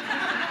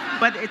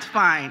 But it's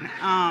fine.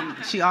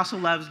 She also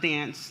loves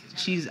dance.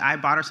 I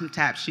bought her some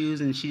tap shoes,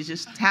 and she's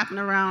just tapping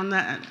around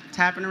the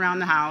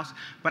house.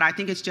 But I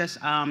think it's just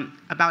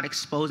about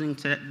exposing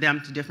them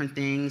to different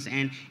things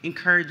and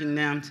encouraging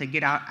them to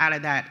get out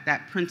of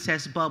that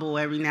princess bubble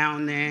every now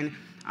and then,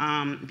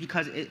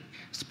 because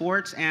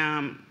sports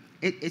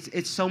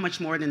it's so much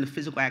more than the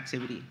physical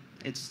activity.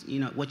 It's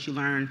what you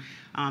learn.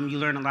 You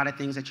learn a lot of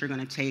things that you're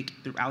going to take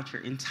throughout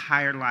your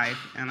entire life,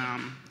 and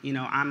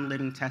I'm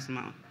living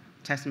testament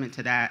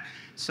to that.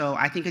 So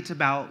I think it's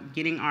about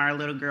getting our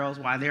little girls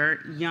while they're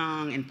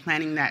young and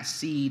planting that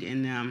seed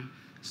in them,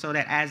 so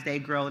that as they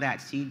grow,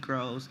 that seed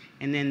grows,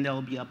 and then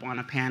they'll be up on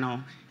a panel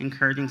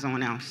encouraging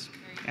someone else.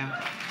 Yeah.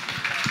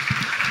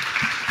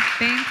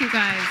 Thank you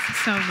guys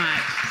so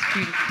much. It's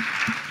beautiful.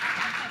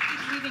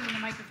 Leaving the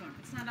microphone.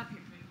 It's not up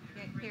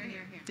here.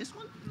 Here. This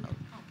one?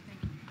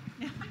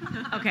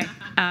 Okay,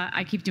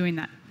 I keep doing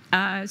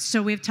that.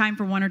 So we have time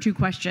for one or two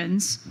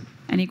questions.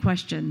 Any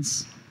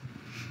questions?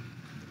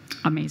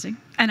 Amazing.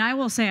 And I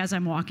will say, as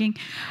I'm walking,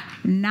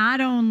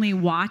 not only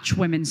watch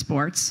women's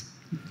sports,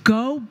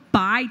 go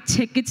buy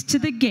tickets to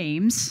the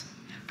games,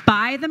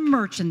 buy the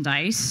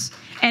merchandise,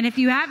 and if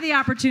you have the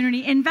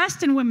opportunity,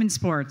 invest in women's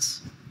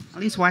sports.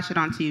 At least watch it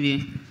on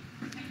TV.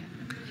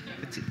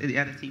 The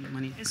TV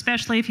money.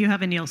 Especially if you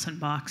have a Nielsen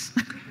box.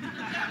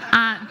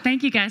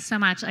 Thank you guys so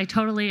much. I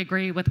totally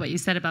agree with what you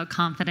said about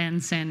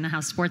confidence and how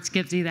sports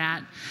gives you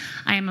that.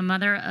 I am a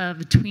mother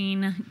of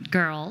tween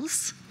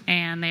girls,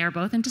 and they are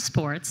both into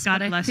sports. God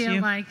but bless I feel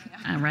you. like,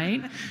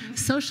 right?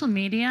 Social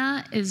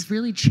media is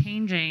really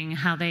changing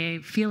how they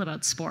feel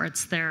about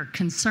sports. They're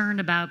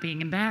concerned about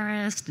being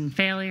embarrassed and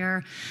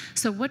failure.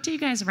 So what do you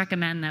guys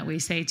recommend that we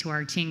say to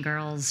our teen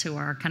girls who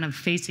are kind of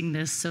facing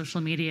this social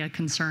media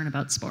concern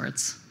about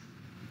sports?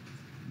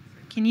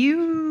 Can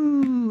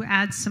you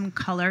add some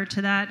color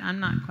to that? I'm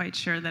not quite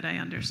sure that I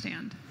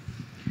understand.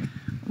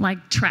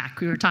 Like track,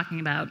 we were talking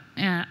about.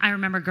 I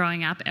remember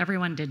growing up,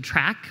 everyone did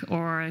track,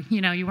 or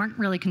you weren't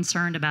really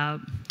concerned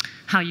about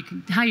how you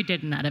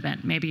did in that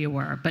event. Maybe you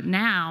were, but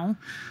now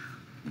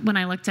when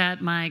I looked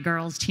at my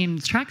girls'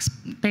 team's treks,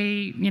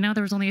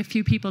 there was only a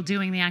few people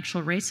doing the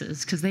actual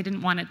races because they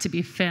didn't want it to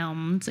be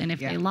filmed. And if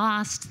they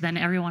lost, then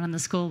everyone in the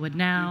school would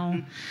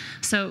know.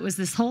 So it was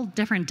this whole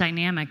different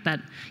dynamic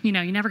that, you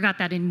never got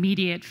that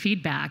immediate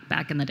feedback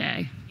back in the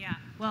day. Yeah.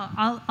 Well,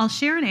 I'll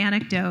share an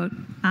anecdote,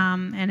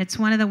 and it's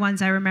one of the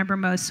ones I remember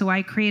most. So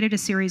I created a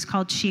series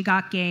called She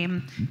Got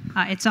Game.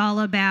 It's all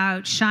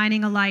about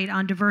shining a light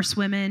on diverse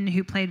women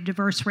who played a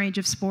diverse range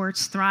of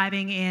sports,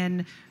 thriving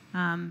in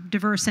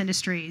diverse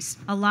industries.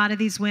 A lot of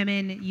these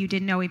women you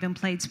didn't know even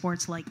played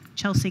sports, like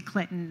Chelsea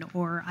Clinton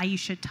or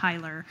Aisha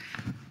Tyler.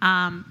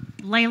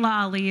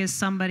 Layla Ali is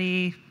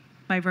somebody,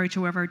 by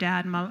virtue of her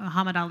dad,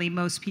 Muhammad Ali,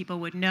 most people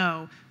would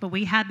know. But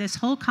we had this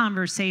whole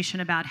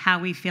conversation about how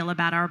we feel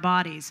about our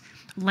bodies.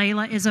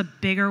 Layla is a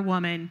bigger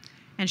woman,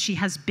 and she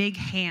has big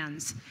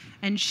hands.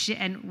 And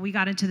we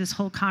got into this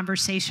whole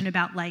conversation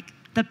about, like,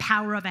 the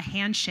power of a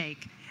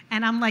handshake.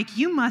 And I'm like,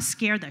 you must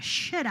scare the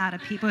shit out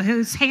of people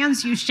whose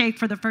hands you shake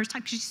for the first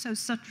time. She's so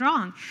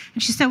strong.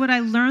 And she said, what I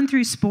learned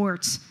through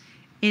sports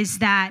is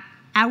that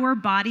our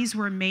bodies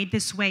were made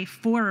this way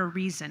for a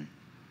reason.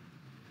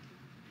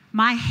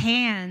 My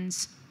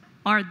hands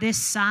are this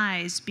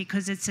size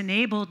because it's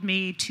enabled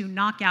me to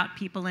knock out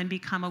people and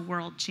become a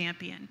world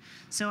champion.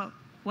 So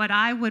what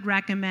I would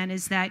recommend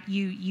is that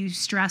you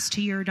stress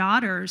to your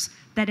daughters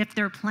that if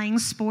they're playing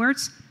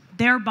sports,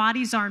 their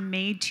bodies are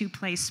made to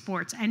play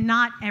sports, and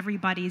not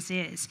everybody's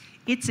is.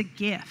 It's a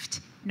gift,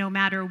 no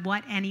matter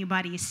what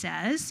anybody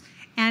says.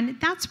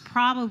 And that's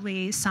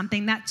probably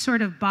something, that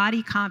sort of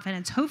body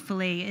confidence,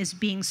 hopefully, is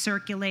being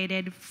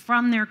circulated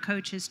from their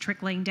coaches,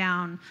 trickling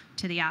down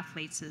to the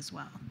athletes as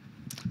well.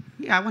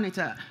 Yeah,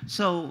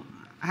 so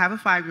I have a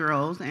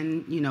 5-year-old,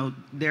 and,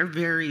 they're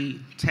very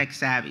tech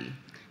savvy.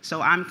 So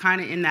I'm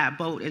kind of in that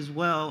boat as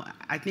well.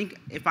 I think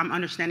if I'm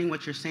understanding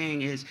what you're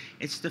saying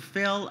it's the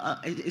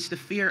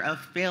fear of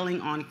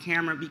failing on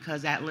camera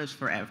because that lives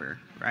forever,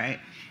 right?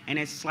 And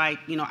it's like,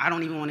 I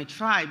don't even want to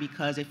try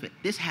because if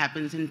this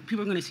happens, and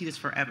people are going to see this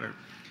forever.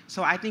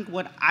 So I think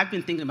I've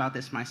been thinking about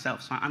this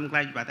myself, so I'm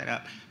glad you brought that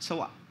up.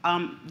 So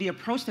the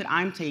approach that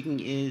I'm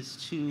taking is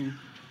to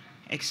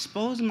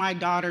expose my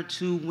daughter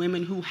to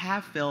women who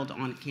have failed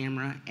on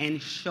camera and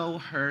show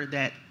her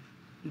that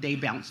they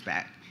bounce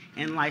back.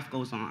 And life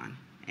goes on,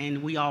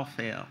 and we all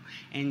fail.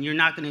 And you're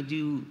not going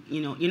to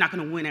you're not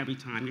going to win every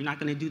time. You're not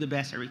going to do the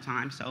best every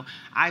time. So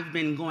I've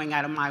been going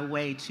out of my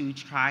way to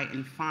try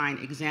and find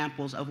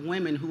examples of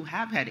women who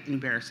have had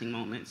embarrassing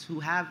moments,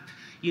 who have,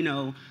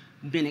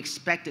 been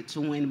expected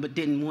to win but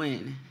didn't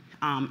win,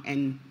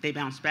 and they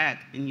bounce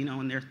back, and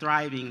and they're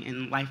thriving,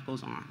 and life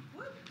goes on.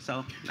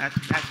 So that's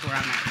where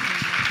I'm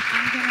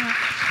at.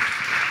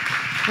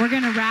 We're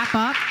gonna wrap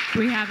up.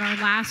 We have our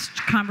last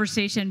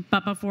conversation,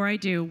 but before I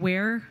do,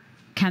 where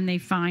can they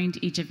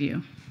find each of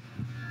you?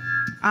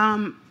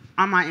 On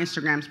my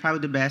Instagram is probably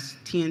the best,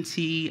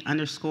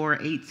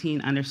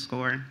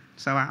 TNT_18_.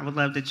 So I would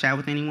love to chat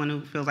with anyone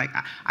who feels like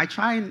I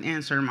try and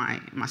answer my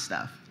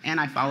stuff, and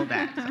I follow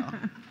back. So.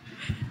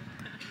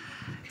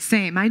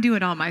 Same. I do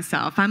it all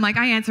myself.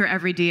 I answer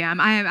every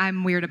DM.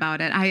 I'm weird about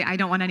it. I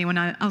don't want anyone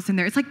else in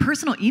there. It's like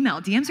personal email.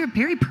 DMs are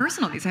very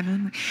personal these days.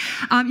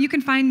 You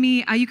can find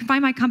me. You can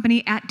find my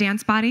company at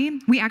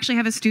DanceBody. We actually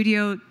have a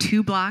studio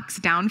 2 blocks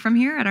down from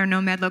here at our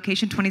Nomad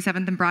location,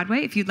 27th and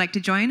Broadway. If you'd like to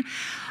join.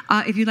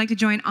 If you'd like to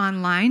join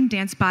online,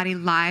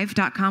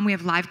 dancebodylive.com. We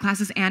have live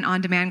classes and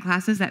on-demand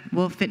classes that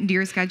will fit into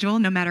your schedule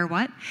no matter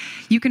what.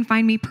 You can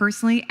find me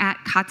personally at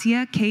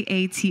Katia,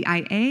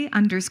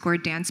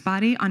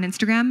 Katia_DanceBody on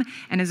Instagram.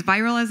 And as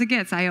viral as it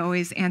gets, I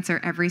always answer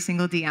every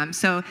single DM.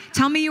 So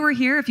tell me you were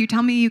here. If you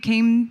tell me you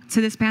came to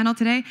this panel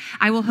today,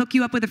 I will hook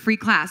you up with a free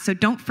class. So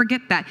don't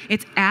forget that.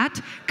 It's at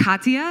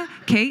Katia,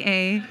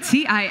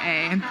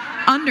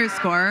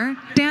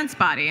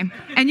 Katia_DanceBody.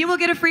 And you will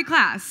get a free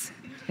class.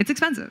 It's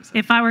expensive.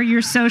 If I were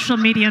your social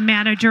media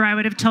manager, I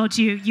would have told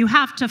you, you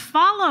have to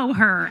follow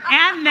her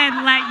and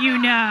then let you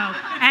know.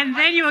 And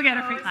then you will get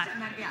a free class.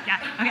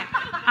 Yeah, okay.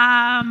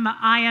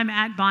 I am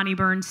at Bonnie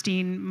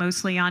Bernstein,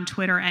 mostly on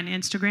Twitter and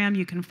Instagram.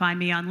 You can find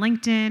me on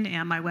LinkedIn,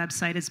 and my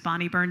website is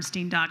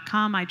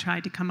bonniebernstein.com. I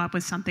tried to come up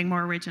with something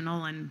more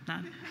original, and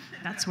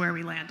that's where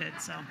we landed.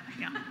 So,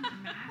 yeah.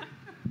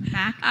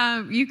 Mac?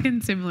 You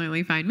can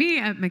similarly find me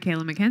at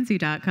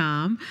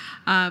MacaelaMacKenzie.com,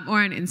 or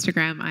on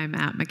Instagram, I'm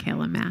at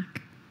Macaela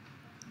Mac.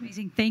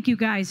 Amazing. Thank you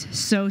guys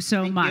so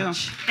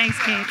much. Thanks,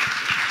 Kate.